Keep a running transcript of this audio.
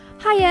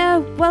Hiya,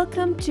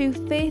 welcome to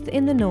Faith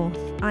in the North.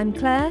 I'm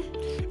Clare.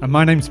 And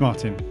my name's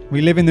Martin. We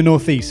live in the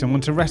Northeast and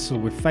want to wrestle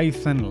with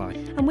faith and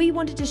life. And we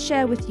wanted to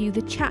share with you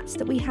the chats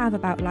that we have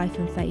about life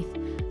and faith.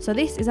 So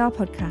this is our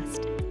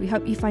podcast. We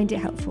hope you find it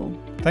helpful.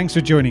 Thanks for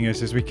joining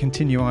us as we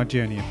continue our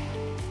journey.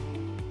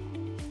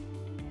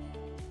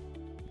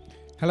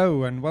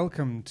 Hello and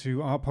welcome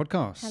to our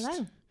podcast.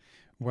 Hello.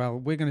 Well,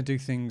 we're going to do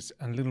things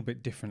a little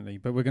bit differently,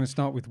 but we're going to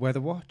start with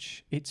Weather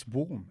Watch. It's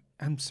warm,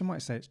 and some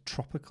might say it's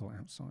tropical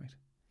outside.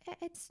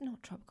 It's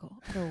not tropical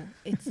at all.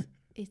 It's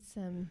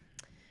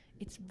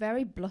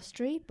very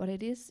blustery, but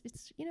it's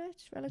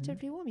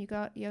relatively warm. You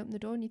open the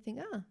door and you think,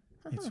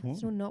 it's warm.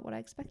 It's not what I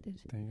expected.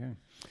 There you go.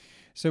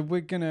 So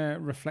we're going to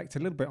reflect a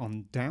little bit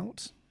on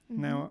doubt.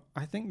 Mm-hmm. Now,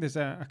 I think there's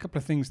a couple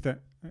of things that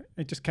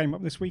it just came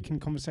up this week in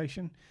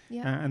conversation,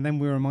 and then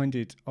we were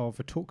reminded of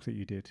a talk that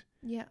you did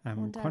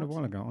quite a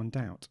while ago on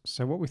doubt.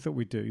 So what we thought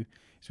we'd do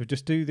is we'll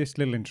just do this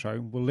little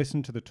intro. We'll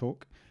listen to the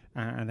talk,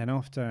 and then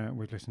after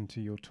we've listened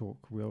to your talk,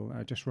 we'll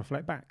just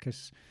reflect back,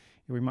 because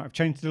we might have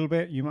changed a little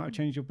bit, you might have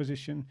changed your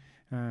position,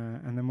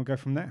 and then we'll go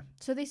from there.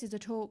 So this is a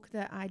talk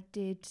that I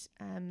did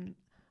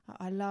at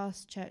our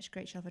last church,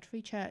 Great Shelford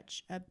Free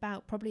Church,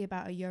 probably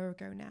about a year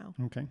ago now.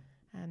 Okay.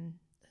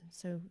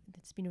 So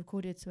it's been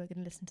recorded, so we're going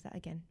to listen to that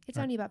again. It's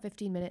only about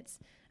 15 minutes,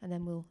 and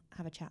then we'll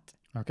have a chat.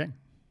 Okay.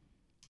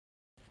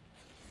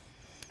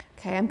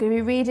 Okay, I'm going to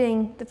be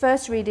reading the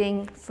first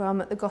reading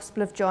from the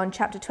Gospel of John,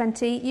 chapter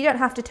 20. You don't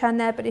have to turn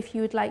there, but if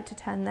you would like to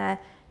turn there,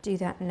 do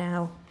that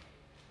now.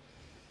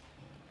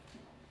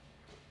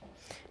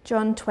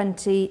 John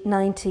 20,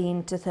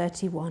 19 to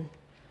 31.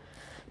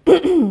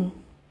 On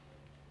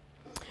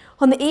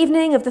the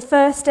evening of the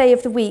first day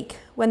of the week,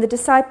 when the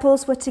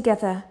disciples were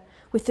together,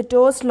 with the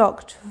doors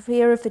locked for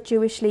fear of the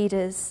Jewish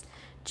leaders,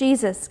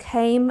 Jesus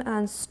came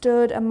and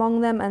stood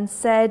among them and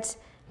said,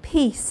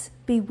 "Peace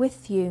be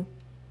with you."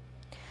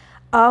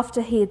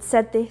 After he had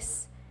said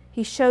this,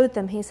 he showed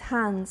them his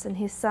hands and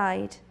his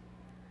side.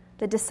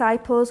 The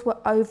disciples were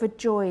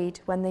overjoyed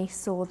when they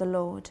saw the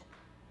Lord.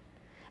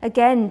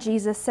 Again,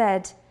 Jesus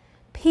said,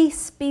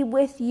 "Peace be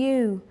with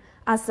you.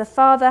 As the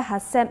Father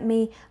has sent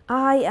me,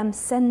 I am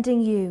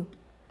sending you."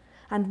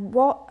 And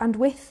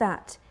with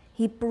that,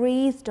 he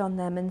breathed on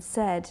them and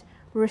said,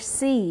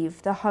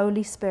 "Receive the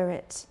Holy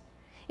Spirit.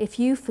 If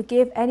you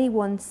forgive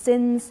anyone's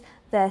sins,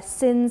 their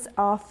sins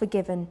are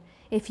forgiven.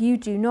 If you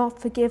do not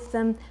forgive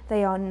them,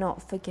 they are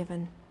not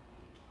forgiven."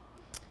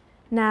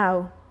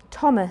 Now,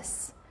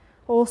 Thomas,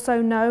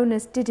 also known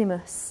as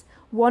Didymus,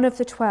 one of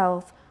the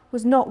 12,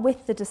 was not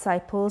with the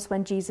disciples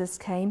when Jesus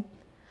came.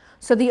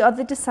 So the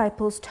other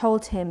disciples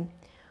told him,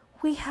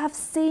 "We have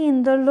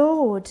seen the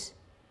Lord."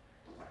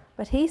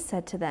 But he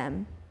said to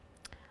them,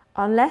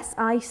 "Unless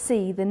I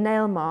see the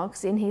nail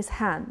marks in his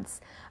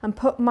hands, and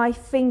put my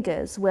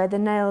fingers where the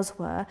nails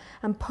were,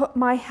 and put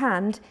my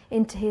hand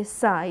into his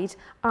side,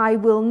 I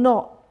will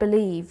not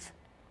believe."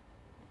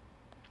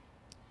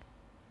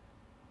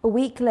 A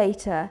week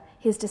later,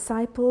 his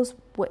disciples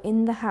were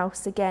in the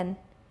house again,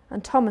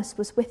 and Thomas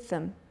was with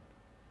them.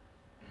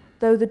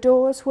 Though the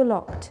doors were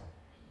locked,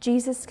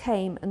 Jesus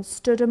came and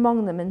stood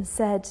among them and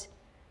said,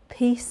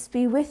 "Peace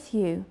be with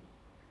you."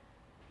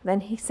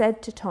 Then he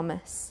said to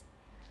Thomas,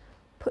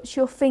 "Put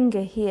your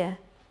finger here,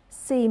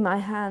 see my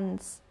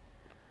hands.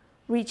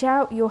 Reach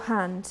out your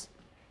hand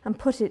and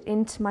put it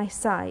into my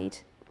side.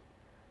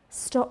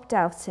 Stop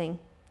doubting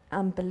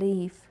and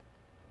believe."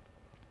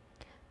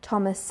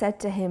 Thomas said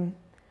to him,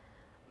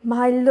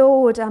 "My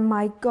Lord and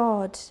my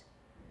God."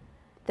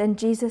 Then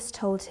Jesus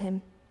told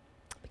him,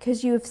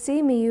 "Because you have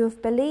seen me, you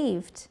have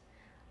believed.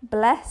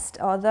 Blessed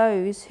are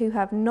those who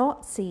have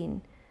not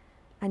seen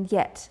and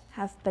yet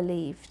have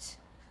believed."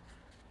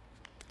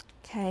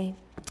 Okay,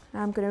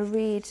 now I'm going to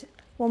read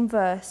one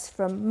verse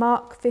from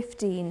Mark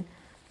 15,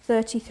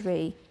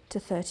 33 to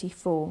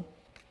 34.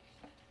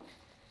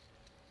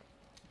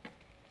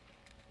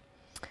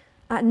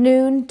 At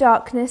noon,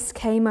 darkness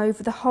came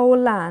over the whole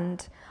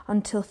land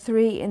until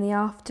 3 in the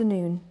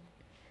afternoon.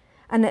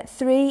 And at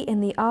 3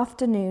 in the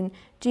afternoon,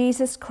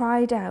 Jesus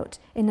cried out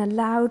in a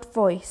loud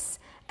voice,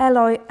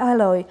 "Eloi,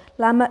 Eloi,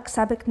 lama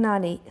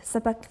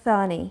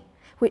sabachthani,"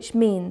 which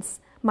means,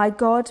 my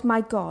God,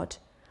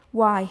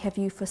 why have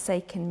you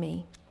forsaken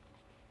me?"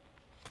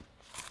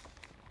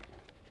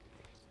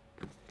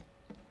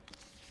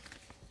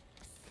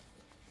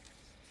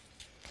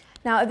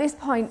 Now, at this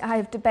point, I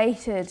have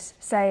debated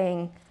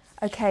saying,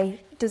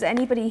 okay, has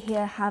anybody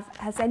here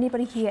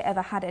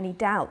ever had any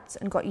doubts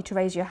and got you to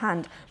raise your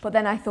hand? But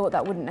then I thought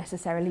that wouldn't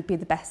necessarily be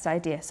the best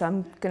idea, so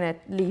I'm going to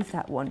leave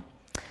that one.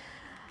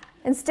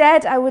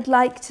 Instead, I would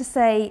like to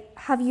say,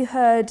 have you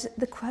heard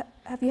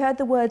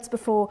the words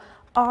before,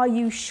 "Are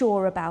you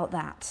sure about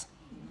that?"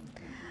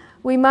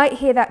 We might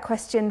hear that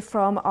question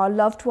from our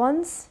loved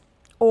ones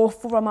or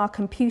from our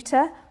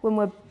computer when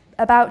we're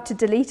about to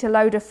delete a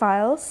load of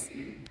files.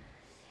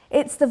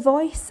 It's the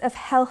voice of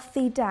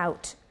healthy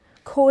doubt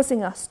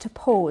causing us to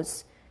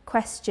pause,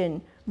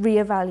 question,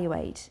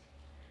 reevaluate.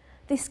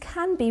 This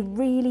can be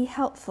really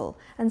helpful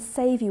and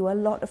save you a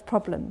lot of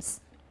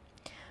problems.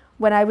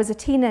 When I was a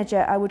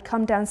teenager, I would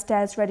come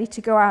downstairs ready to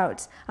go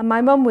out, and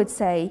my mum would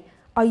say,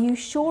 "Are you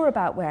sure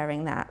about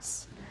wearing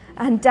that?"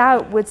 And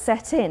doubt would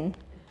set in.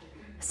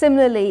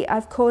 Similarly,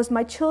 I've caused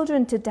my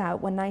children to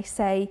doubt when I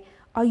say,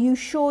 "Are you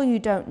sure you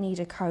don't need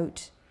a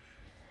coat?"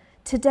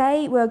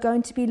 Today, we're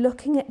going to be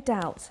looking at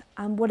doubt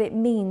and what it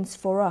means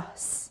for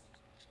us.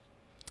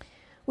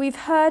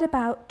 We've heard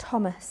about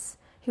Thomas,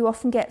 who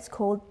often gets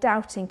called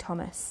Doubting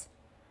Thomas.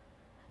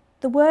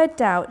 The word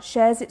doubt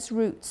shares its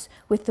roots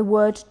with the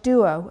word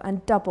duo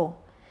and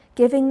double,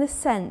 giving the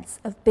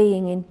sense of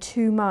being in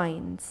two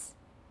minds.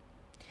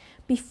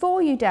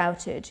 Before you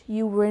doubted,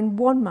 you were in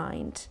one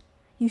mind.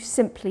 You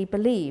simply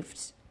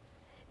believed.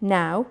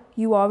 Now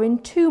you are in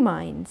two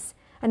minds,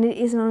 and it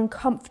is an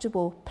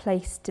uncomfortable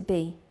place to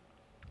be.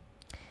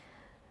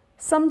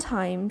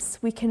 Sometimes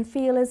we can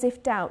feel as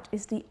if doubt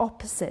is the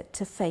opposite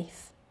to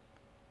faith.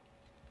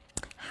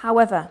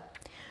 However,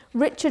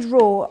 Richard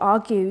Rohr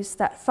argues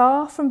that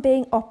far from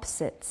being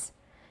opposites,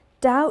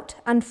 doubt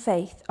and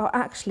faith are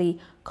actually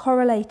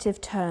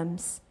correlative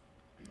terms.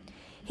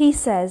 He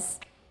says,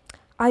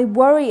 "I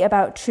worry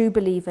about true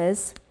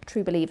believers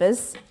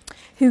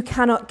who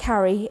cannot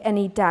carry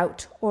any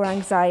doubt or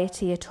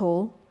anxiety at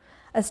all,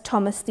 as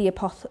Thomas the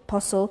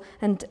Apostle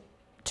and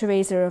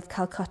Teresa of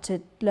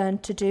Calcutta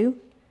learned to do.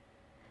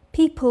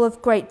 People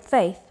of great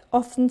faith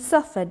often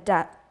suffer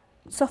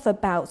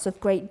bouts of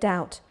great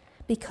doubt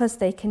because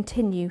they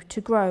continue to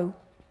grow."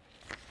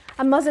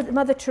 And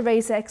Mother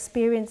Teresa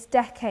experienced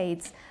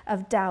decades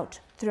of doubt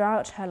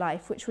throughout her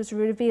life, which was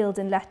revealed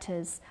in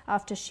letters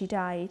after she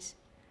died.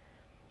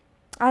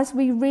 As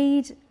we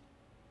read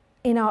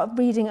in our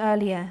reading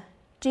earlier,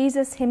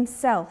 Jesus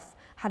himself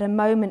had a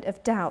moment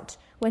of doubt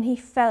when he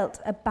felt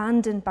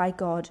abandoned by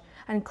God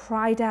and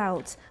cried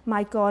out,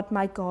 my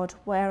God,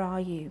 where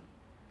are you?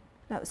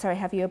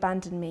 Have you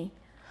abandoned me?"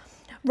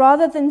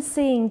 Rather than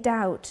seeing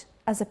doubt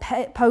as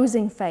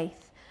opposing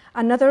faith,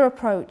 another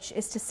approach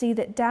is to see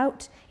that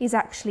doubt is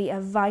actually a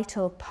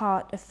vital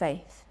part of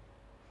faith.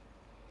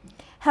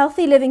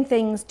 Healthy living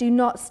things do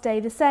not stay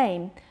the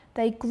same.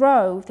 They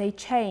grow, they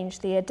change,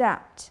 they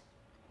adapt.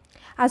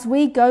 As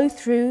we go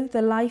through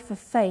the life of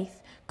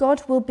faith,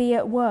 God will be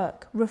at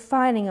work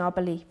refining our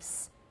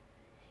beliefs.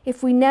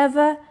 If we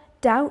never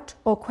doubt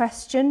or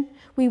question,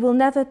 we will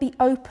never be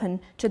open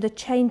to the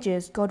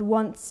changes God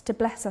wants to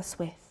bless us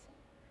with.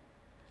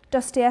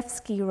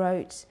 Dostoevsky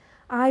wrote,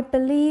 "I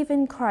believe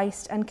in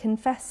Christ and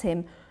confess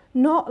him,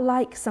 not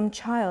like some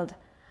child.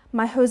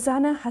 My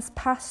Hosanna has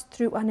passed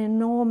through an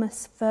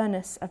enormous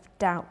furnace of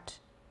doubt."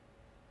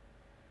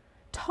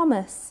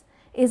 Thomas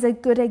is a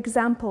good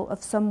example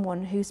of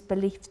someone whose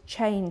beliefs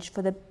change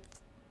for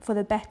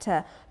the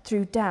better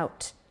through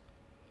doubt.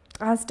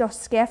 As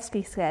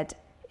Dostoevsky said,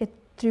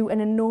 through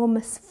an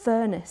enormous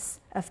furnace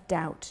of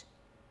doubt.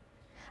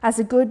 As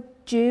a good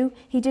Jew,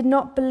 he did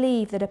not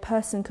believe that a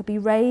person could be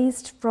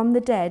raised from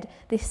the dead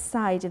this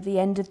side of the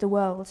end of the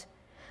world.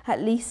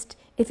 At least,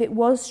 if it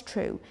was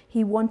true,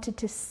 he wanted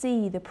to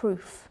see the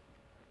proof.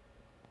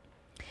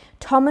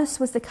 Thomas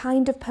was the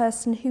kind of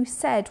person who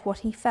said what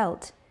he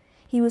felt.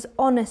 He was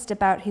honest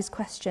about his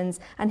questions,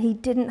 and he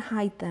didn't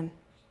hide them.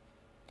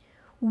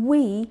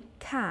 We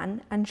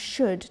can and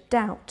should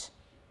doubt.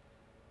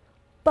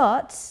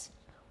 But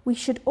we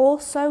should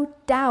also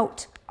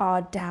doubt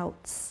our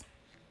doubts.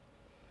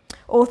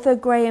 Author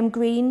Graham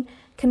Greene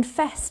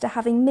confessed to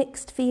having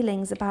mixed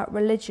feelings about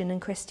religion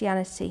and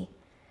Christianity.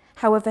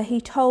 However,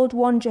 he told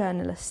one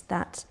journalist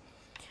that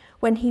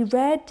when he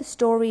read the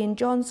story in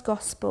John's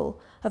Gospel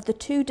of the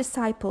two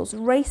disciples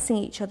racing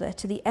each other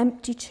to the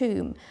empty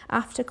tomb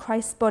after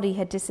Christ's body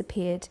had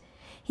disappeared,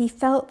 he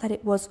felt that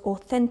it was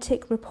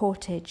authentic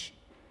reportage.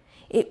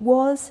 It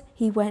was,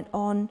 he went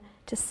on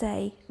to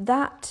say,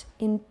 that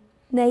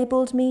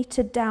enabled me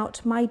to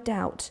doubt my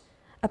doubt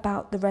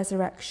about the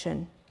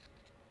resurrection.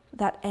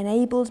 That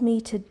enabled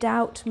me to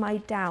doubt my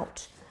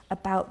doubt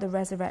about the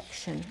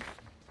resurrection.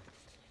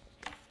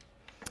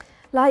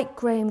 Like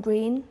Graham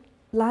Greene,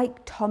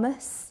 like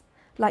Thomas,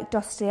 like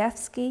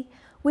Dostoevsky,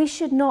 we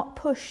should not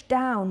push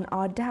down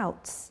our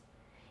doubts.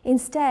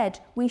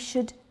 Instead, we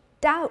should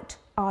doubt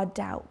our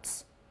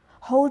doubts,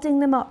 holding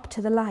them up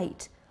to the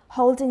light,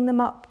 holding them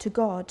up to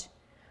God.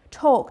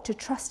 Talk to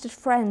trusted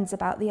friends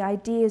about the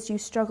ideas you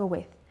struggle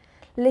with.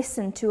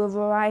 Listen to a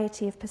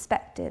variety of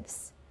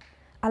perspectives.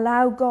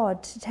 Allow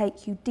God to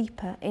take you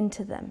deeper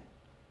into them.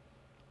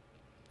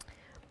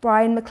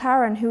 Brian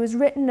McLaren, who has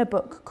written a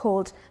book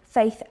called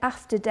Faith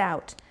After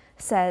Doubt,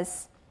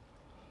 says,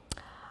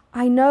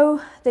 "I know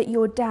that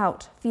your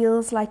doubt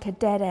feels like a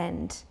dead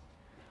end,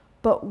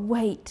 but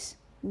wait,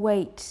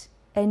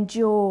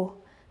 endure,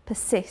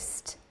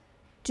 persist,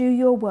 do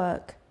your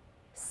work,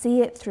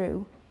 see it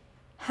through,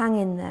 hang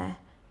in there,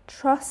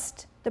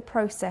 trust the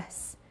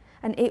process,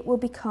 and it will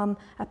become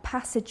a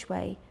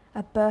passageway,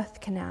 a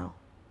birth canal.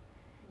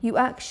 You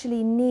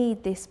actually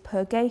need this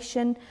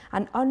purgation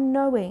and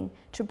unknowing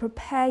to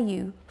prepare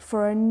you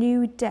for a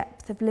new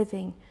depth of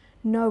living,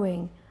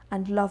 knowing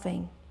and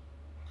loving.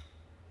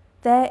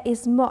 There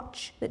is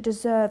much that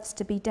deserves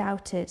to be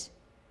doubted,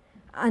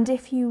 And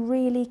if you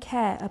really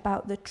care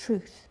about the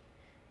truth,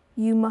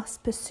 you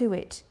must pursue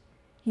it,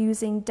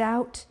 using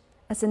doubt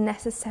as a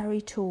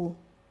necessary tool.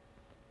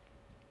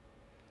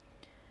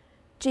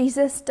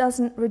 Jesus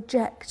doesn't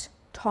reject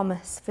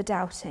Thomas for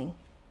doubting.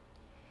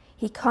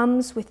 He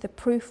comes with the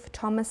proof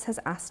Thomas has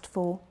asked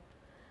for,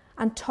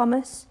 and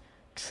Thomas,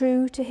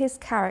 true to his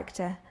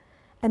character,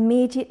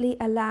 immediately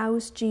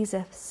allows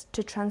Jesus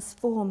to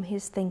transform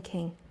his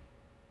thinking.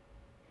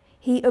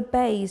 He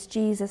obeys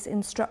Jesus'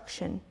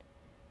 instruction,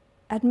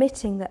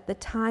 admitting that the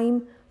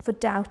time for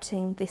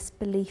doubting this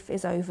belief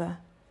is over.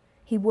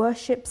 He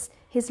worships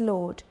his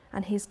Lord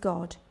and his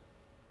God.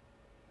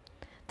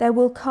 There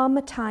will come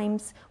a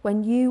times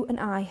when you and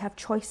I have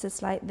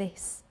choices like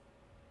this.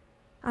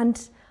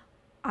 And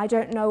I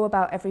don't know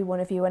about every one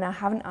of you, and I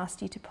haven't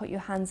asked you to put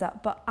your hands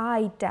up, but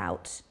I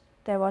doubt.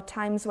 There are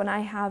times when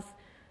I have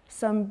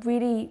some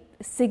really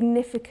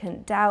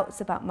significant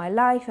doubts about my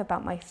life,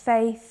 about my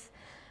faith.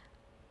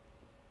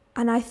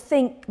 And I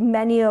think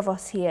many of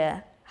us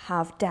here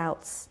have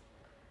doubts.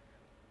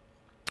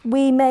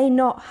 We may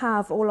not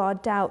have all our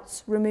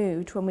doubts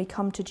removed when we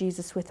come to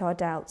Jesus with our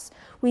doubts.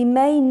 We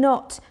may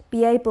not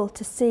be able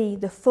to see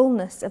the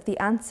fullness of the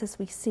answers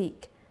we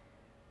seek.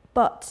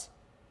 But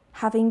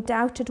having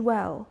doubted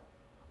well,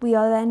 we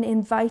are then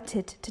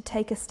invited to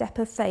take a step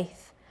of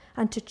faith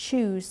and to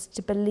choose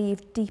to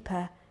believe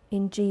deeper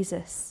in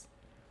Jesus.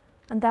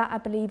 And that, I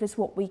believe, is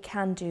what we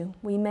can do.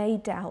 We may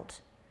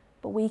doubt,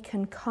 but we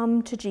can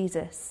come to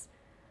Jesus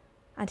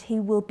and he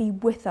will be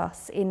with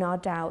us in our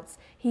doubts.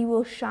 He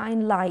will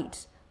shine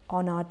light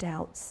on our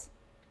doubts.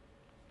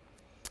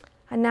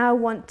 I now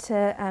want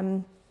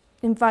to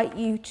invite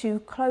you to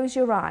close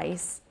your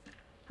eyes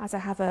as I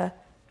have a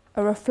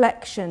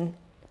reflection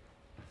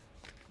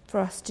for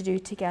us to do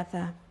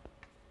together.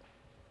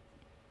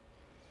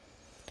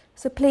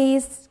 So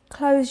please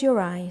close your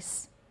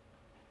eyes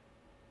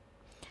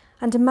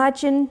and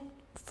imagine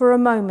for a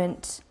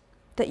moment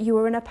that you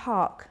are in a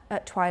park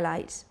at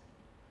twilight.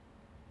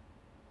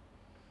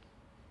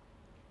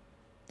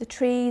 The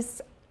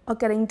trees are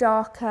getting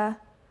darker,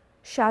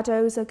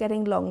 shadows are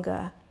getting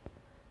longer.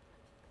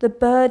 The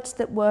birds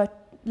that were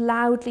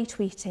loudly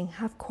tweeting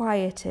have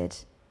quieted.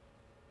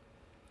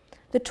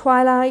 The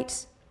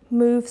twilight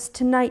moves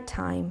to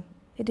nighttime.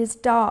 It is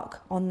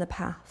dark on the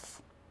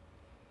path.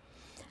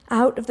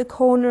 Out of the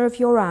corner of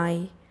your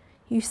eye,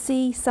 you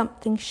see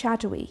something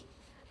shadowy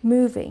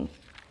moving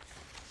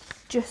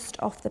just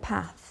off the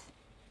path.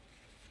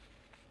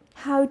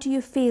 How do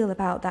you feel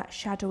about that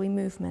shadowy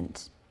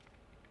movement?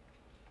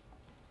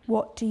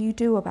 What do you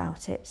do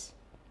about it?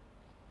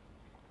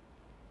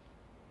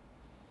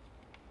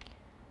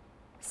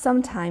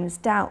 Sometimes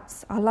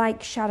doubts are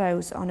like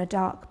shadows on a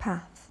dark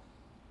path.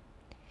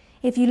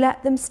 If you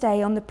let them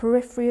stay on the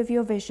periphery of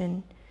your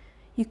vision,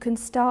 you can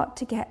start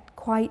to get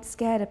quite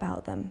scared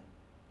about them.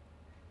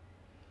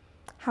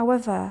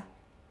 However,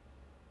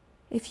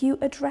 if you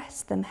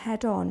address them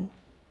head on,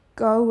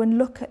 go and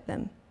look at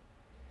them,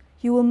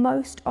 you will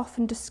most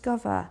often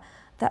discover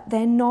that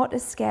they're not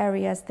as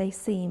scary as they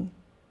seem.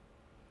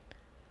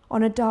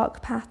 On a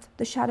dark path,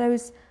 the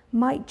shadows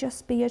might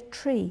just be a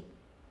tree,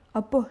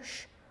 a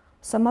bush,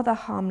 some other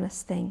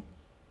harmless thing.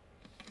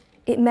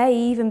 It may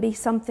even be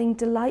something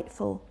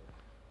delightful,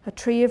 a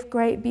tree of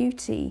great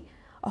beauty,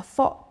 a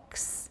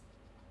fox.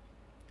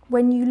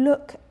 When you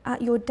look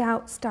at your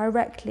doubts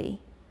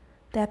directly,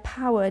 their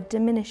power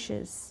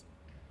diminishes.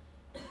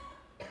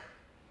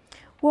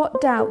 What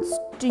doubts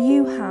do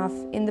you have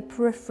in the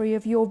periphery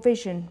of your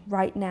vision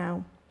right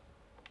now?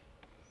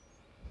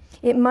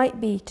 It might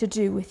be to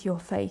do with your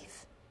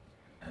faith.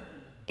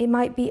 It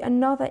might be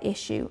another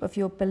issue of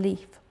your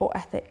belief or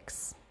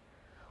ethics,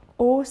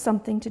 or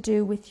something to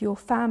do with your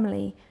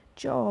family,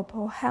 job,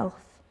 or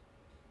health.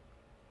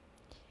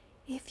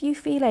 If you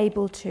feel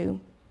able to,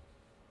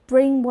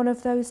 bring one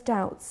of those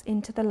doubts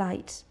into the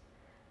light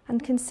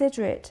and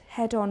consider it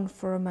head on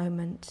for a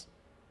moment.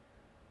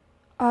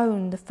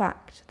 Own the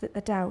fact that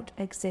the doubt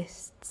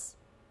exists.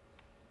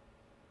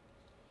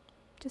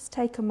 Just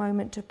take a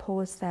moment to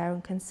pause there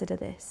and consider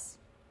this.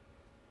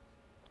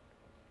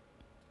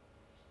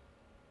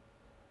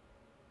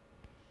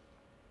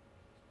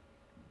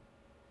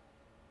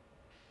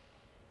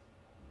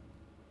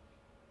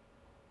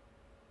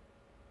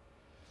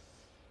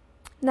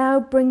 Now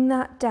bring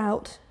that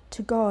doubt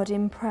to God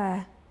in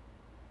prayer.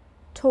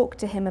 Talk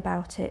to him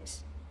about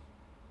it.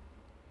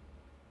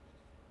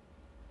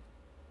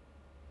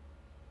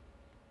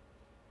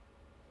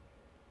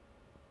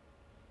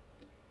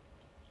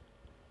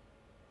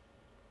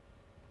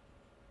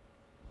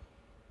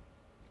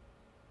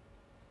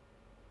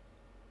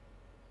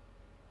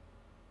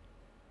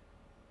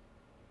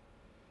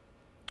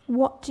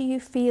 What do you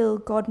feel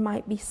God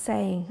might be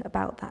saying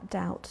about that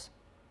doubt?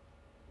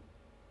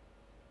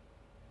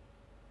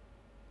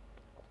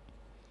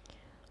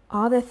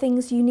 Are there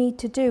things you need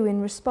to do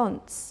in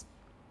response?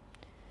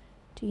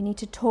 Do you need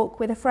to talk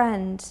with a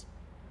friend,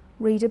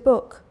 read a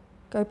book,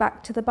 go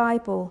back to the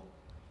Bible,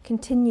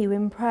 continue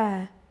in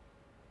prayer?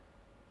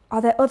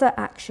 Are there other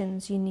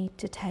actions you need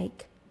to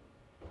take?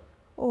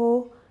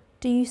 Or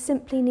Do you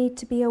simply need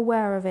to be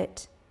aware of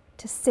it,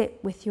 to sit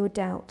with your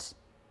doubt?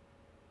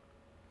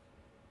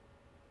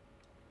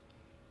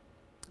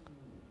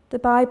 The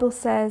Bible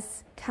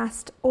says,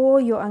 cast all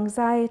your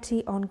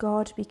anxiety on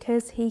God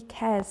because he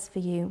cares for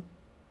you.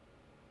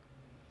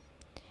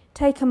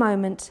 Take a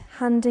moment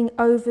handing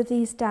over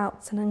these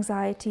doubts and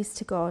anxieties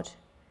to God.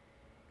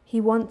 He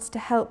wants to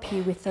help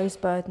you with those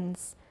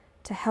burdens,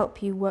 to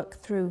help you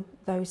work through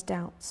those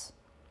doubts.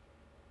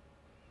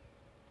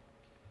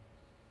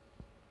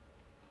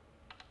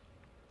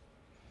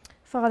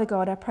 Father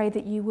God, I pray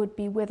that you would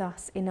be with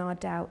us in our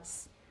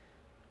doubts.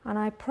 And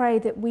I pray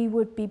that we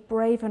would be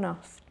brave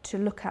enough to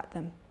look at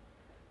them,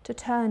 to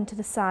turn to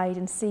the side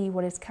and see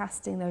what is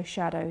casting those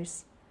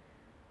shadows,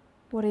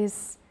 what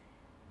is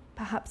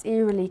perhaps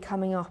eerily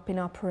coming up in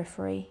our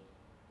periphery.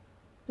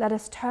 Let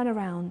us turn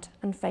around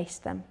and face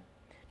them,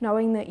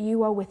 knowing that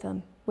you are with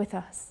them, with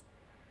us.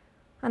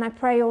 And I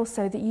pray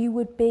also that you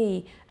would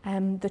be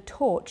the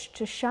torch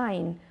to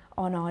shine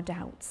on our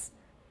doubts,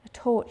 a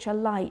torch, a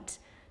light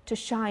to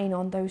shine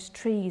on those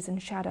trees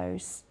and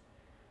shadows.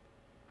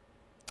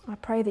 I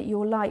pray that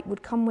your light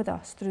would come with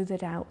us through the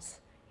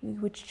doubts.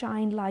 You would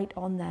shine light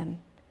on them.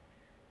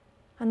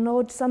 And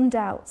Lord, some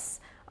doubts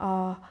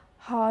are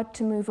hard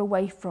to move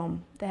away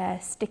from. They're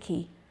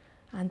sticky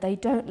and they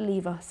don't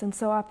leave us. And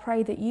so I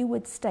pray that you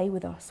would stay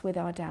with us with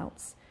our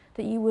doubts,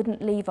 that you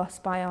wouldn't leave us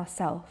by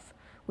ourselves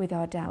with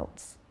our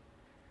doubts,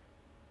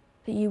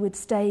 that you would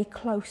stay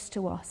close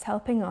to us,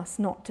 helping us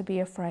not to be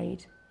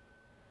afraid.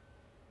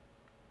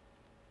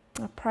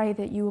 I pray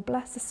that you will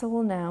bless us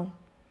all now.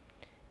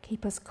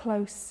 Keep us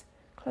close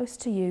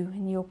to you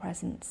in your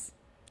presence.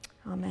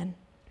 Amen.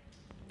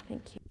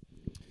 Thank you.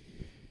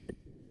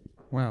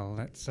 Well,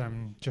 let's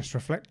just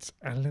reflect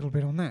a little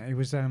bit on that. It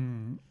was,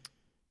 an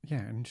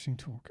interesting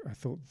talk. I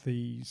thought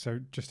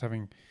just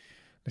having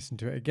listened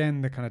to it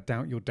again, the kind of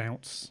doubt your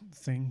doubts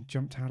thing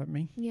jumped out at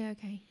me. Yeah,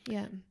 okay,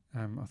 yeah.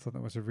 I thought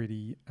that was a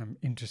really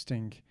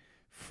interesting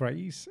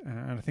phrase.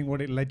 And I think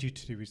what it led you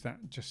to do is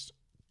that just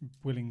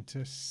willing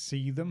to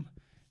see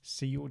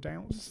your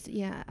doubts.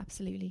 Yeah,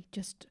 absolutely.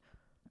 Just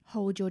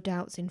hold your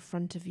doubts in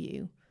front of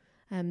you.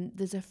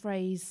 There's a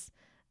phrase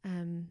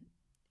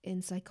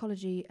in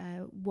psychology,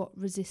 what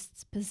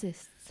resists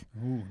persists.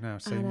 Oh, now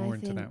say and more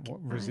into that.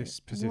 What resists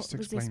persists.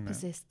 Explain that.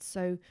 Persists.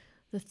 So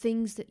the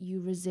things that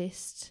you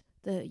resist,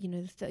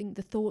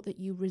 the thought that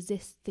you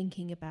resist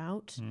thinking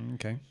about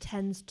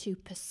tends to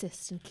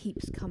persist and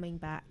keeps coming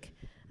back,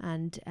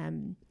 and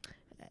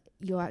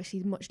you're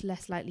actually much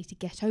less likely to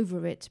get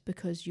over it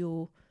because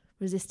you're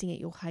resisting it,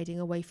 you're hiding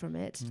away from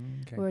it.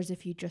 Whereas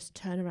if you just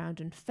turn around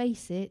and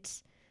face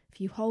it, if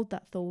you hold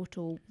that thought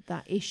or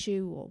that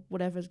issue or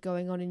whatever's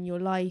going on in your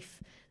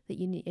life that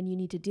you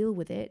need to deal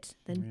with it,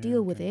 then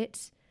deal with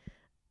it,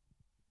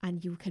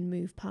 and you can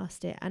move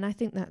past it. And I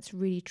think that's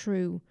really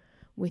true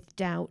with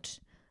doubt,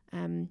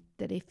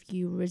 that if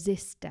you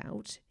resist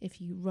doubt,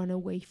 if you run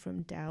away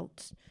from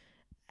doubt,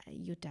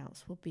 your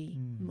doubts will be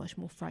much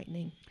more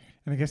frightening.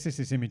 And I guess this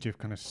is image of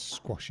kind of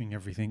squashing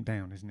everything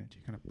down, isn't it?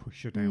 You kind of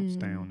push your doubts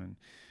down, and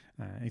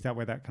is that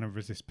where that kind of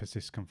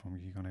persist come from?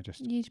 You kind of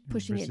you're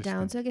pushing it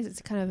down. So I guess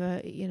it's kind of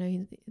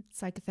a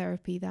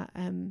psychotherapy that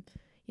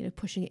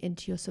pushing it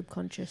into your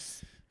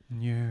subconscious.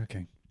 Yeah.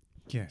 Okay.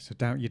 Yeah. So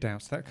doubt your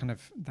doubts. That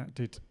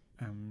did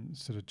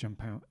sort of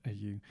jump out at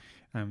you.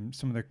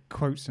 Some of the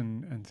quotes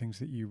and things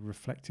that you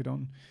reflected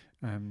on.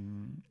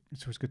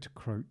 It's always good to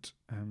quote.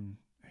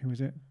 Who was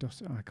it?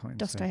 I can't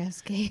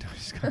Dostoevsky.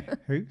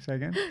 Who? Say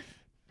again.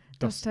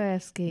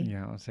 Dostoevsky.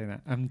 Yeah, I'll say that.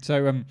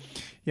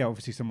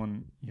 Obviously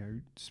someone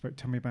spoke.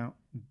 Tell me about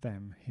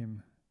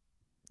him.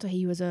 So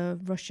he was a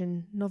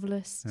Russian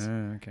novelist.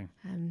 Okay.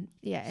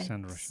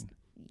 Sound Russian.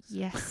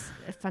 Yes,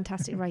 a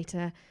fantastic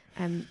writer.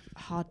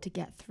 Hard to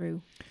get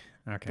through.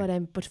 Okay.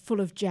 But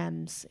full of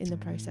gems in the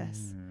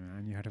process.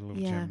 And you had a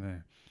little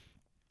gem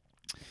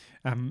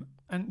there.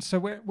 And so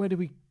where do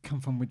we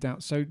come from with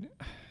doubt? So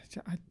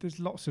there's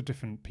lots of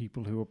different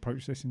people who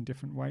approach this in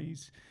different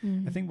ways.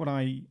 I think what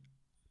I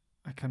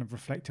kind of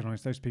reflected on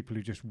is those people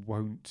who just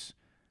won't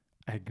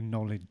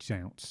acknowledge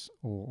doubts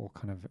or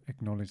kind of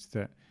acknowledge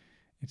that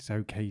it's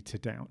okay to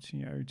doubt.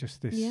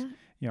 Just this. Yeah.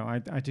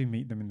 I do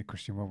meet them in the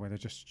Christian world where they're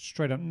just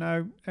straight up,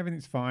 no,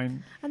 everything's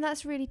fine. And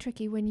that's really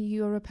tricky when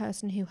you're a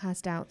person who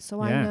has doubts.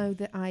 So I know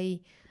that I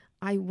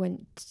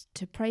went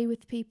to pray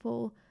with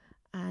people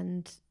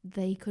and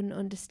they couldn't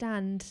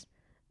understand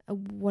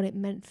what it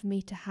meant for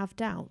me to have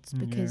doubts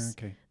because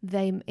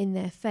they, in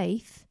their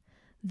faith,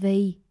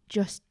 they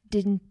just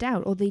didn't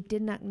doubt, or they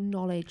didn't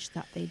acknowledge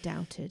that they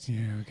doubted.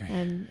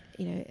 And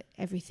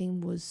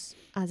everything was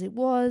as it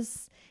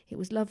was. It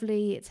was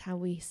lovely. It's how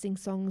we sing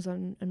songs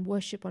and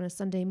worship on a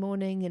Sunday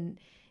morning, and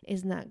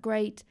isn't that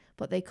great?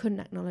 But they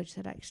couldn't acknowledge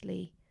that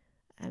actually,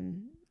 or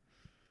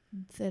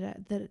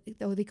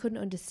they couldn't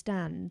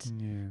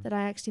understand that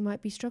I actually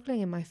might be struggling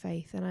in my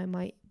faith, and I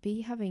might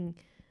be having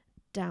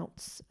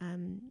doubts.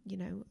 And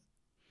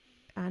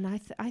I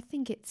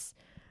think it's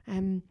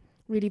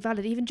really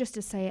valid, even just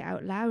to say it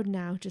out loud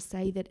now, to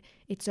say that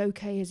it's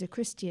okay as a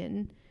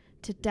Christian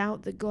to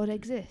doubt that God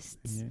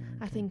exists. Yeah, okay.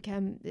 I think,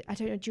 I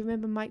don't know, do you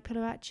remember Mike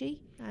Pilloacci,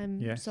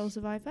 Yes. Soul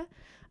Survivor?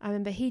 I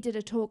remember he did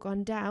a talk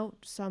on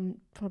doubt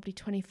probably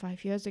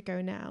 25 years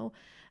ago now,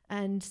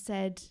 and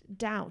said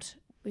doubt,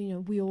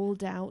 we all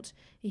doubt.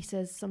 He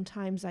says,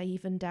 sometimes I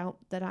even doubt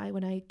that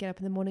when I get up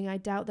in the morning, I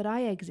doubt that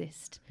I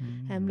exist,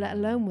 let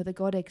alone whether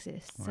God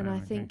exists. Wow, and I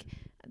think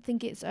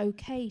it's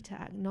okay to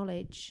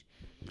acknowledge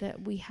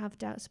that we have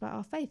doubts about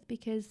our faith,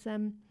 because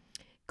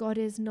God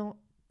is not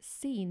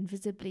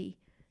visibly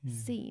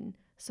seen.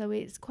 So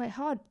it's quite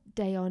hard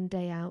day on,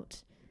 day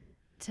out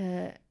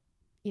to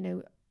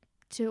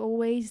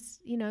always,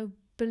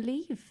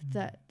 believe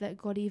that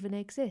God even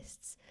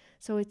exists.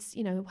 So it's,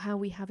 how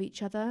we have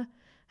each other,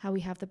 how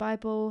we have the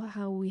Bible,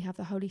 how we have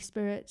the Holy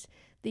Spirit.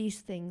 These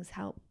things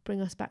help bring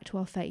us back to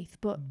our faith.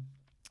 But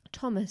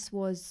Thomas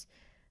was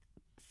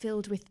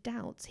filled with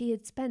doubts. He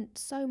had spent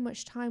so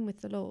much time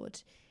with the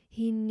Lord.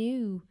 He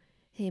knew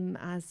him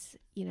as,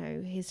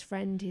 his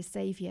friend, his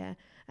saviour.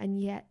 And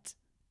yet,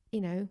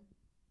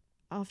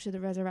 after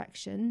the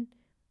resurrection,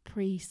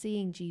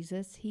 pre-seeing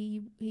Jesus,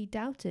 he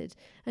doubted.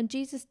 And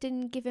Jesus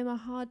didn't give him a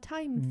hard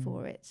time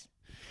for it.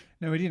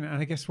 No, he didn't.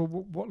 And I guess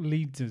what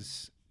leads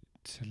us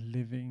to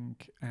living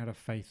out of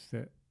faith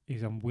that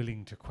is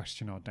unwilling to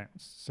question our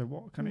doubts? So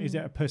what kind of, is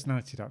it a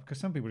personality type? Because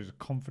some people are just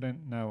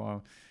confident, no,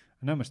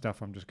 I know my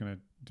stuff, I'm just going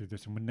to do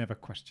this, and would never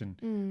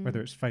question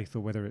whether it's faith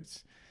or whether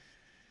it's,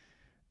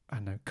 I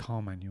don't know,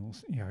 car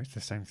manuals. It's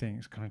the same thing.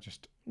 It's kind of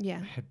just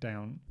head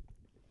down.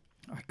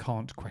 I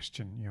can't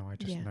question, I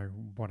just know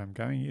what I'm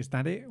going. Is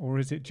that it? Or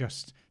is it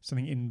just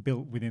something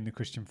inbuilt within the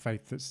Christian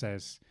faith that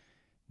says,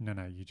 no,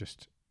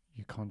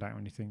 you can't doubt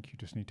anything. You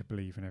just need to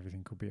believe and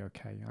everything will be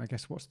okay. I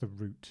guess what's the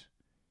root?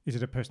 Is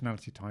it a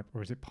personality type,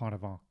 or is it part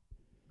of our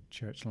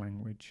church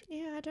language?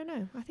 Yeah, I don't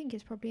know. I think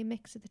it's probably a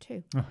mix of the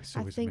two. Oh, it's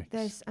always a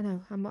mix.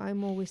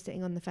 I'm always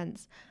sitting on the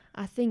fence.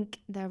 I think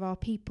there are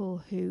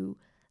people who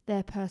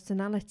their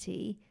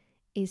personality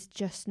is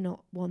just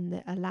not one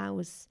that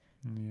allows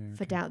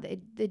for doubt.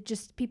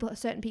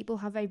 Certain people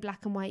have very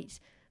black and white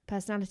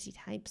personality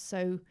types,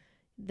 so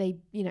they,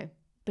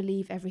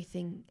 believe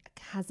everything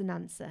has an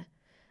answer.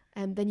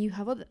 And then you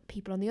have other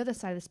people on the other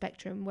side of the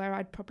spectrum, where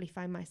I'd probably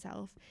find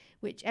myself,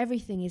 which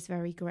everything is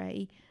very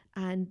grey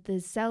and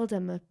there's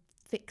seldom a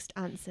fixed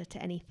answer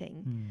to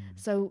anything.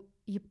 So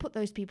you put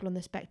those people on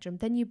the spectrum,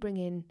 then you bring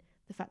in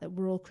the fact that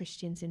we're all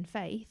Christians in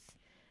faith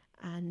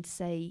and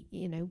say,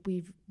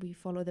 we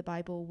follow the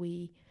Bible,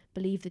 we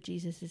believe that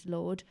Jesus is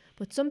Lord.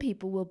 But some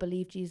people will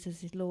believe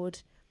Jesus is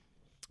Lord,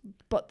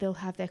 but they'll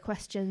have their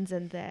questions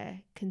and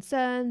their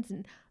concerns,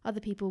 and other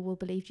people will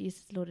believe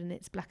Jesus is Lord and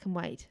it's black and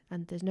white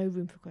and there's no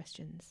room for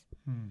questions.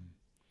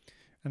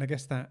 And I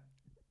guess that,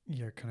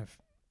 you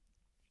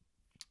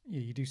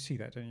do see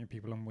that, don't you?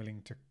 People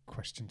unwilling to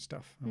question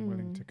stuff,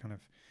 unwilling to kind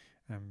of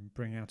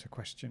bring out a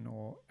question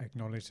or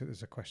acknowledge that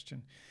there's a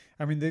question.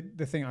 I mean,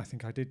 the thing I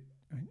think I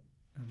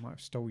might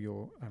have stole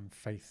your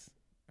faith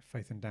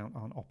and doubt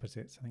aren't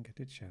opposites. I think I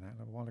did share that a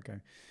little while ago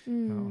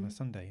on a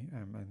Sunday,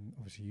 and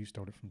obviously you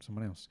stole it from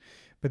someone else.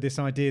 But this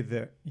idea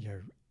that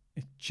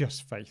it's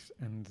just faith,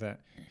 and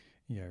that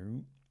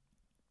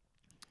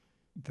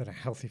that a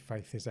healthy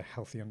faith is a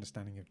healthy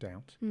understanding of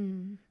doubt,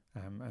 and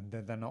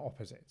they're not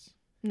opposites.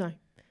 No.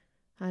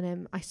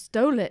 And I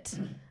stole it,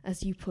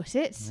 as you put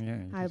it.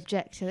 Yeah, I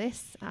object to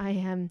this.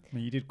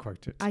 You did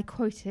quote it. I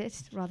quote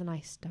it rather than I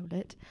stole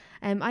it.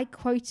 I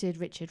quoted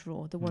Richard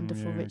Rohr, the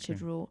wonderful Richard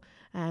Rohr,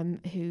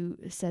 who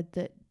said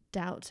that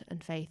doubt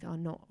and faith are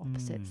not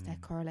opposites; they're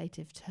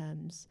correlative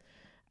terms.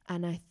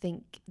 And I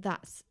think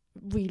that's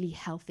really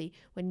healthy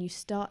when you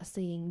start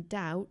seeing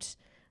doubt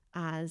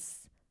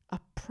as a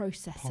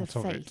process of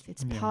faith.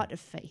 It's part of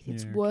faith.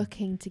 It's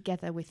working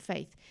together with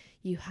faith.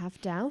 You have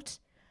doubt.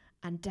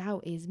 And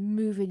doubt is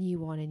moving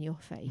you on in your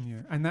faith.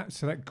 Yeah, and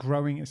that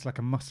growing, it's like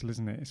a muscle,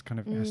 isn't it? It's kind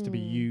of, it has to be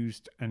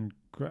used, and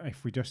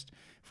if we kind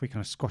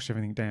of squash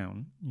everything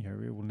down,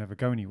 it will never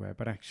go anywhere.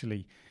 But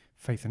actually,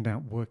 faith and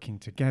doubt working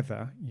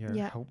together,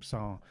 helps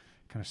our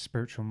kind of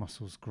spiritual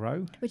muscles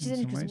grow. Which is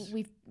interesting because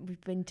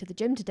we've been to the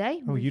gym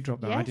today. Oh, you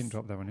dropped that. Yes. I didn't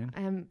drop that one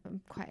in. I'm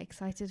quite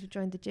excited to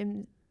join the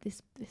gym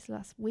this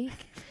last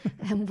week,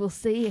 and we'll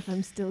see if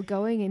I'm still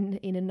going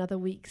in another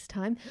week's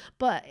time.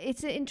 But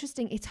it's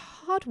interesting. It's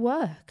hard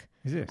work.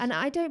 Is it? And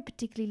I don't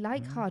particularly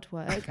like hard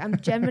work. I'm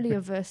generally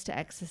averse to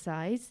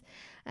exercise.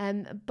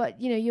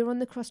 But, you're on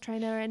the cross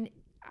trainer and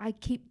I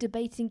keep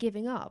debating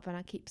giving up. And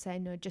I keep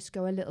saying, no, just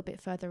go a little bit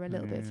further, a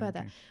little bit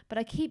further. Okay. But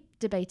I keep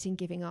debating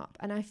giving up.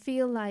 And I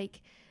feel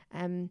like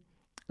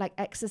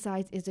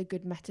exercise is a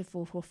good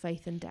metaphor for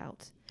faith and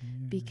doubt.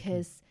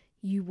 Because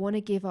you want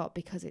to give up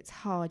because it's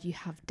hard, you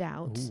have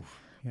doubt. Ooh.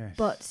 Yes.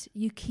 But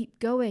you keep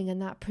going, and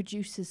that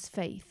produces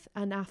faith.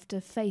 And after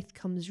faith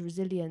comes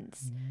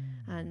resilience,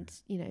 and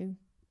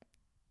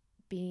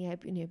being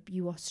able,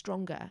 you are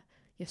stronger.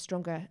 You're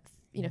stronger,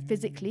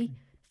 physically.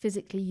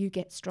 Physically, you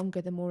get stronger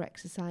the more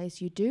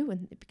exercise you do,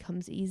 and it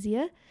becomes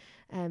easier.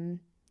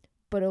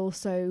 But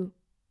also,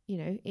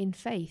 in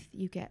faith,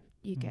 you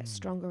get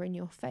stronger in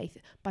your faith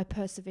by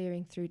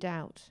persevering through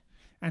doubt.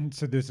 And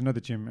so there's another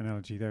gym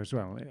analogy there as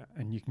well.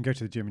 And you can go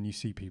to the gym and you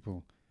see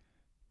people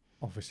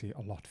obviously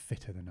a lot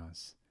fitter than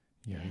us.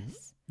 You know,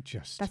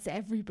 that's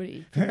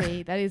everybody for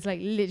me. That is like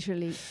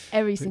literally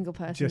every single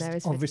person there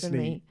is fitter than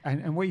me.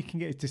 And what you can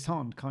get is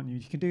disheartened, can't you?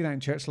 You can do that in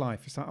church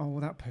life. It's like, oh,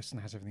 well, that person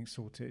has everything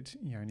sorted.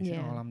 You know, and you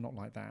think, oh, I'm not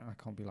like that. I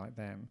can't be like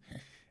them.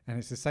 And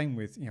it's the same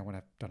with, you know, when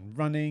I've done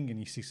running and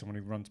you see someone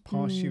who runs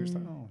past you, it's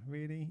like, oh,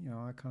 really? You know,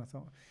 I kind of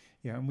thought,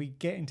 and we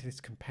get into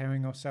this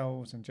comparing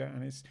ourselves and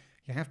it's,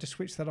 you have to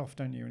switch that off,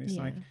 don't you? And it's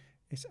like,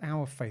 it's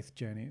our faith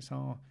journey. It's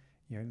our,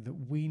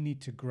 that we need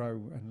to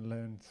grow and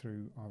learn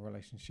through our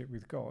relationship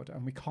with God.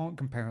 And we can't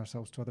compare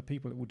ourselves to other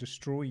people. It will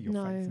destroy your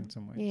faith in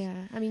some ways.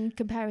 Yeah. I mean,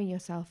 comparing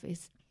yourself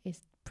is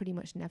pretty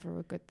much never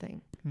a good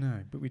thing.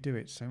 No, but we do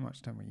it so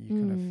much, don't we? You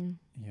kind of,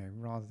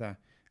 rather,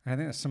 and I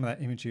think that's some of that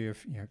imagery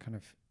of, kind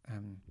of,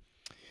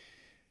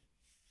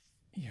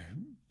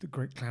 the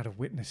great cloud of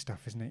witness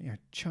stuff, isn't it? Like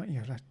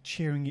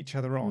cheering each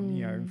other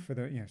on, for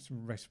the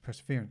some race of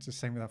perseverance. The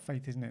same with our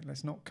faith, isn't it?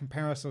 Let's not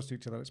compare ourselves to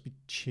each other. Let's be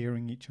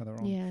cheering each other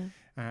on,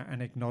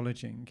 and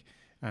acknowledging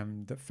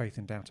that faith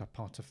and doubt are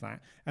part of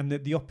that. And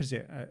that the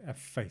opposite of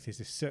faith is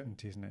this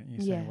certainty, isn't it?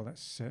 You say, well,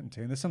 that's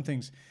certainty. And there's some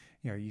things,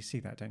 you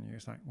see that, don't you?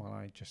 It's like,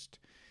 well,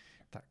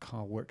 that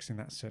car works in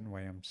that certain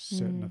way. I'm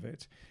certain of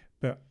it,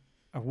 but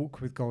a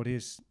walk with God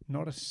is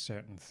not a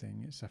certain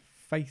thing. It's a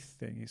faith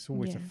thing. It's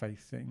always a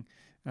faith thing.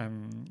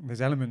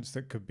 There's elements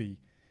that could be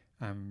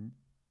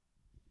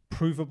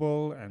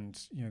provable and,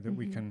 that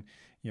we can,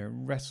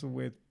 wrestle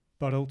with.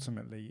 But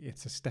ultimately,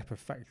 it's a step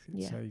of faith.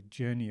 It's a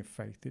journey of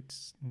faith.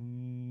 It's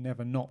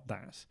never not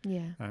that.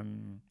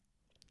 And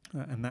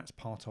that's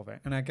part of it.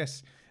 And I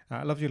guess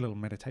I loved your little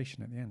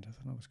meditation at the end. I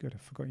thought that was good. I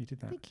forgot you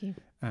did that. Thank you.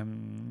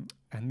 And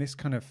this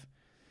kind of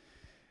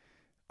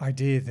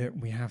idea that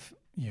we have,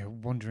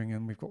 wandering,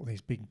 and we've got all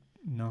these big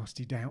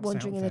nasty doubts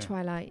wandering out in the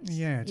twilight.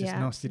 Nasty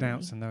absolutely.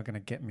 Doubts, and they're going to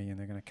get me and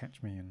they're going to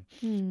catch me, and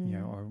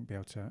I won't be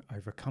able to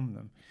overcome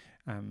them.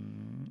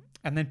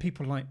 And then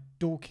people like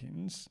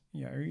Dawkins,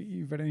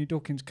 you've read any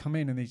Dawkins come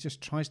in and he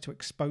just tries to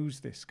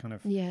expose this kind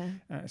of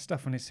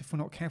stuff, and it's, if we're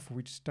not careful,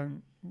 we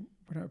don't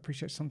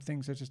appreciate some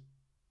things are just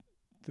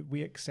that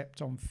we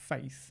accept on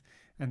faith,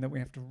 and that we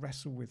have to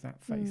wrestle with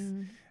that faith.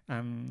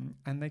 And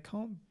they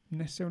can't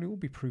necessarily all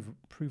be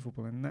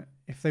provable, and that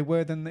if they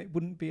were, then it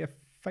wouldn't be a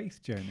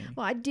faith journey.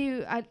 Well, I'm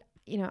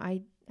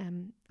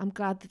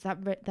glad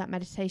that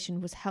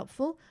meditation was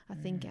helpful. I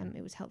think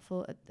it was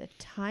helpful at the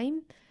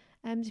time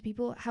to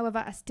people.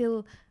 However,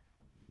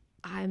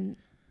 I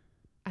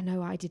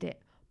know I did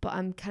it, but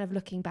I'm kind of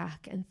looking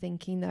back and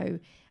thinking, though,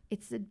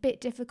 it's a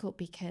bit difficult,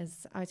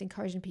 because I was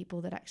encouraging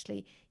people that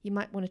actually you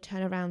might want to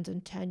turn around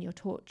and turn your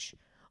torch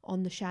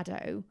on the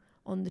shadow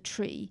on the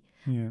tree,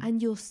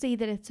 and you'll see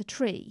that it's a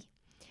tree.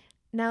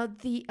 Now,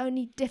 the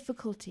only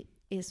difficulty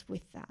is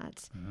with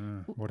that.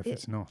 What if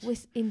it's not?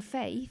 In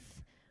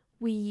faith,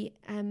 we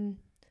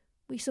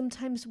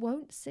sometimes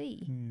won't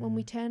see when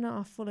we turn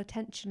our full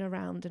attention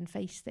around and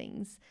face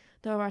things.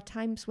 There are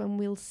times when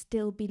we'll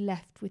still be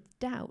left with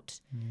doubt.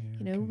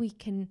 We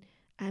can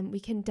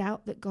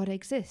doubt that God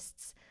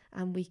exists,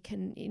 and we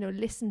can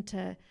listen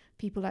to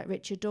people like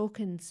Richard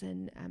Dawkins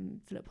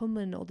and Philip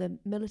Pullman, or the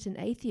militant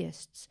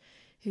atheists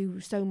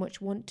who so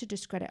much want to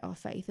discredit our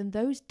faith, and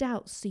those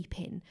doubts seep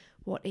in.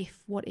 What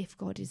if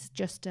God is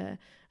just a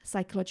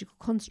psychological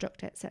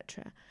construct,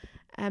 etc.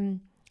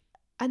 And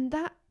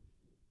that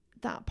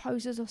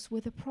poses us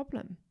with a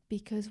problem,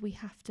 because we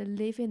have to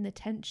live in the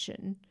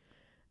tension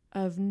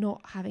of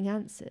not having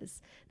answers.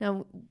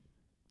 Now,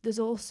 there's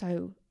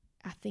also,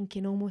 I think,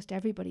 in almost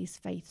everybody's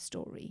faith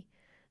story,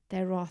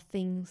 there are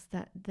things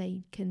that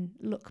they can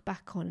look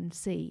back on and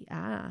see,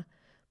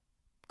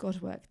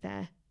 God worked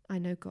there. I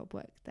know God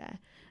worked there.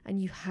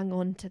 And you hang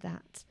on to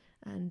that.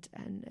 And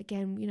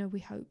again, we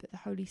hope that the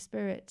Holy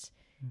Spirit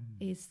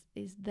is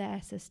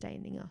there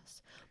sustaining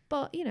us.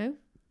 But,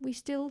 we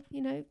still,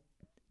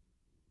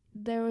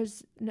 there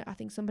was, I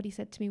think somebody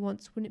said to me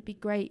once, wouldn't it be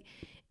great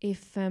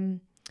if God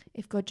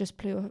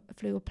just flew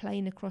a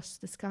plane across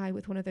the sky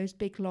with one of those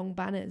big long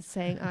banners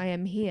saying, I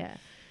am here.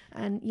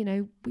 And,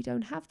 we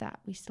don't have that.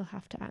 We still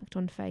have to act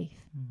on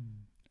faith.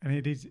 And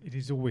it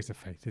is always a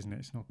faith, isn't it?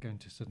 It's not going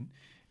to sudden,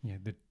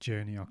 the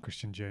journey, our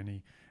Christian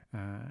journey.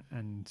 What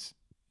am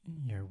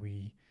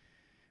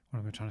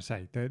I trying to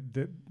say?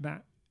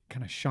 That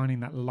kind of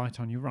shining that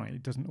light on you, right?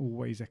 It doesn't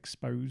always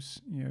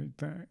expose,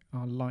 that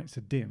our lights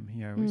are dim.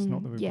 It's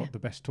not that we've got the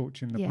best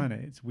torch in the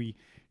planet. It's we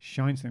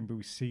shine something, but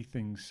we see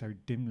things so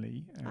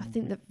dimly. I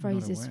think the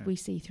phrase is we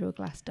see through a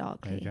glass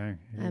darkly. There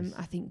you go.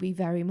 I think we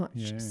very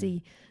much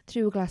see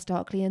through a glass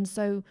darkly. And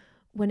so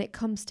when it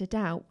comes to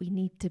doubt, we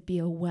need to be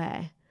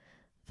aware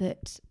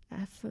that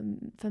for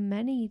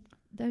many,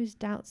 those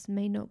doubts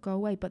may not go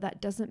away, but that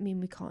doesn't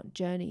mean we can't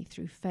journey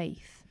through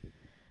faith.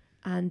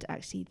 And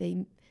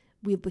actually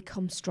we'll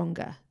become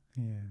stronger,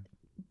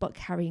 but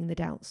carrying the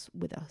doubts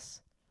with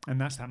us. And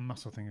that's that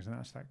muscle thing, isn't it?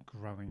 That's that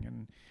growing.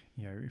 And,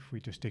 if we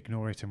just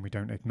ignore it and we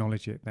don't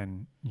acknowledge it,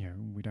 then,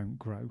 we don't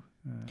grow.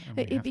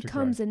 It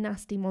becomes a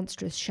nasty,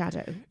 monstrous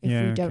shadow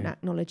if we don't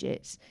acknowledge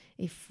it.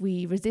 If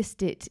we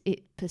resist it,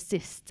 it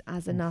persists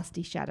as a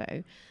nasty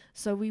shadow.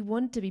 So we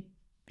want to be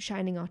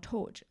shining our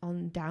torch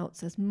on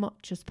doubts as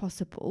much as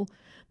possible,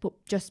 but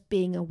just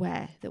being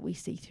aware that we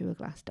see through a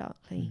glass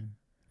darkly.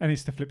 And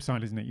it's the flip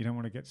side, isn't it? You don't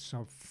want to get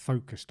so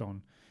focused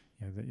on,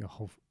 that your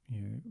whole,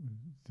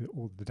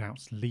 all the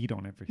doubts lead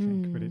on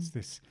everything. But it's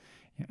this,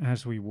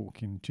 as we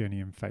walk in journey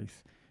in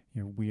faith,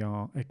 we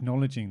are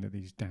acknowledging that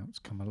these doubts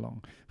come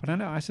along. But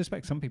I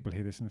suspect some people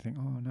hear this and think,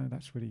 oh no,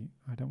 that's really,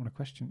 I don't want to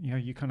question.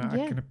 You kind of,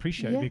 I can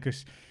appreciate it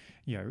because,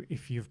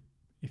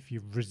 if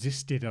you've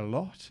resisted a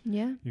lot,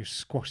 you've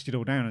squashed it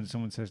all down, and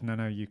someone says, no,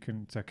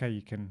 it's okay,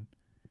 you can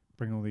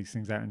bring all these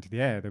things out into the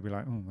air, they'll be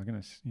like, oh my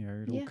goodness,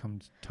 it all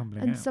comes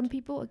tumbling out. And some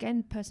people,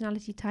 again,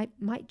 personality type,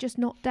 might just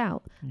not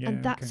doubt,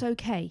 and that's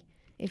okay.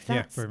 If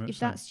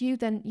that's you,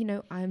 then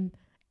I'm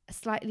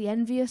slightly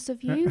envious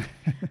of you,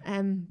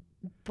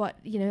 but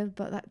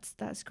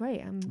that's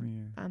great.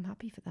 I'm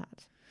happy for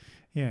that.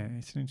 Yeah,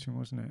 it's an interesting,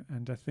 wasn't it?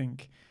 And I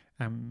think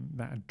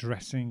that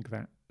addressing,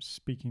 that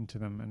speaking to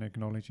them and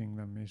acknowledging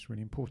them is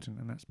really important,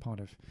 and that's part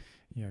of,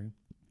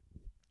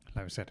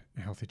 like I said,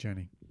 a healthy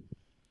journey.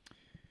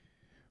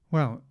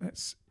 Well,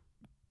 it's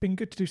been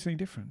good to do something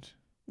different.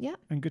 Yeah.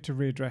 And good to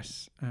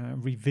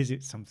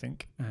revisit something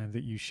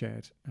that you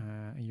shared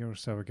a year or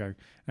so ago.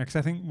 Because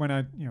I think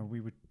when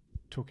we were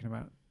talking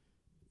about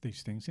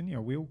these things,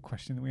 and we all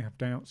question that we have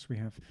doubts. We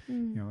have,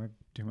 I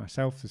do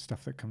myself, the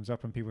stuff that comes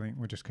up, and people think,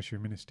 well, just because you're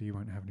a minister, you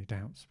won't have any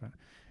doubts. But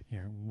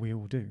we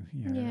all do.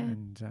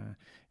 And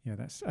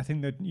that's. I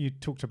think that you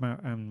talked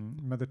about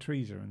Mother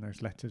Teresa and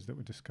those letters that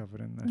were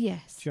discovered, and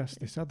just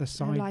this other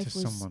side life to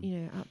someone.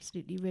 Was,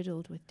 absolutely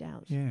riddled with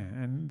doubt. Yeah,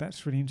 and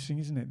that's really interesting,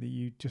 isn't it? That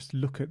you just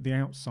look at the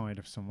outside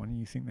of someone and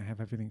you think they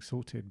have everything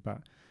sorted,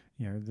 but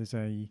there's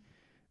a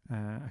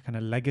kind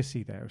of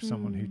legacy there of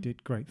someone who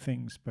did great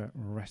things but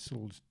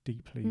wrestled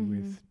deeply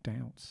with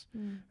doubts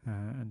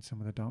and some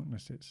of the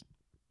darknesses.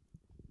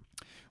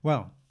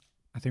 Well,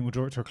 I think we'll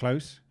draw it to a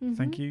close.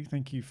 Thank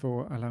you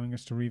for allowing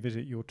us to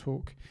revisit your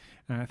talk.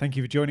 Thank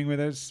you for joining with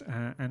us,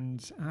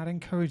 and I'd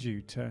encourage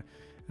you to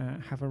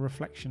have a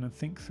reflection and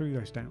think through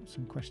those doubts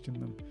and question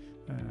them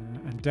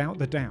and doubt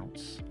the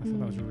doubts. I thought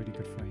that was a really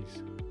good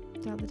phrase.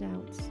 Doubt the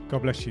doubts.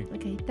 God bless you.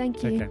 Okay, thank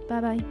Take you. care.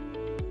 Bye-bye.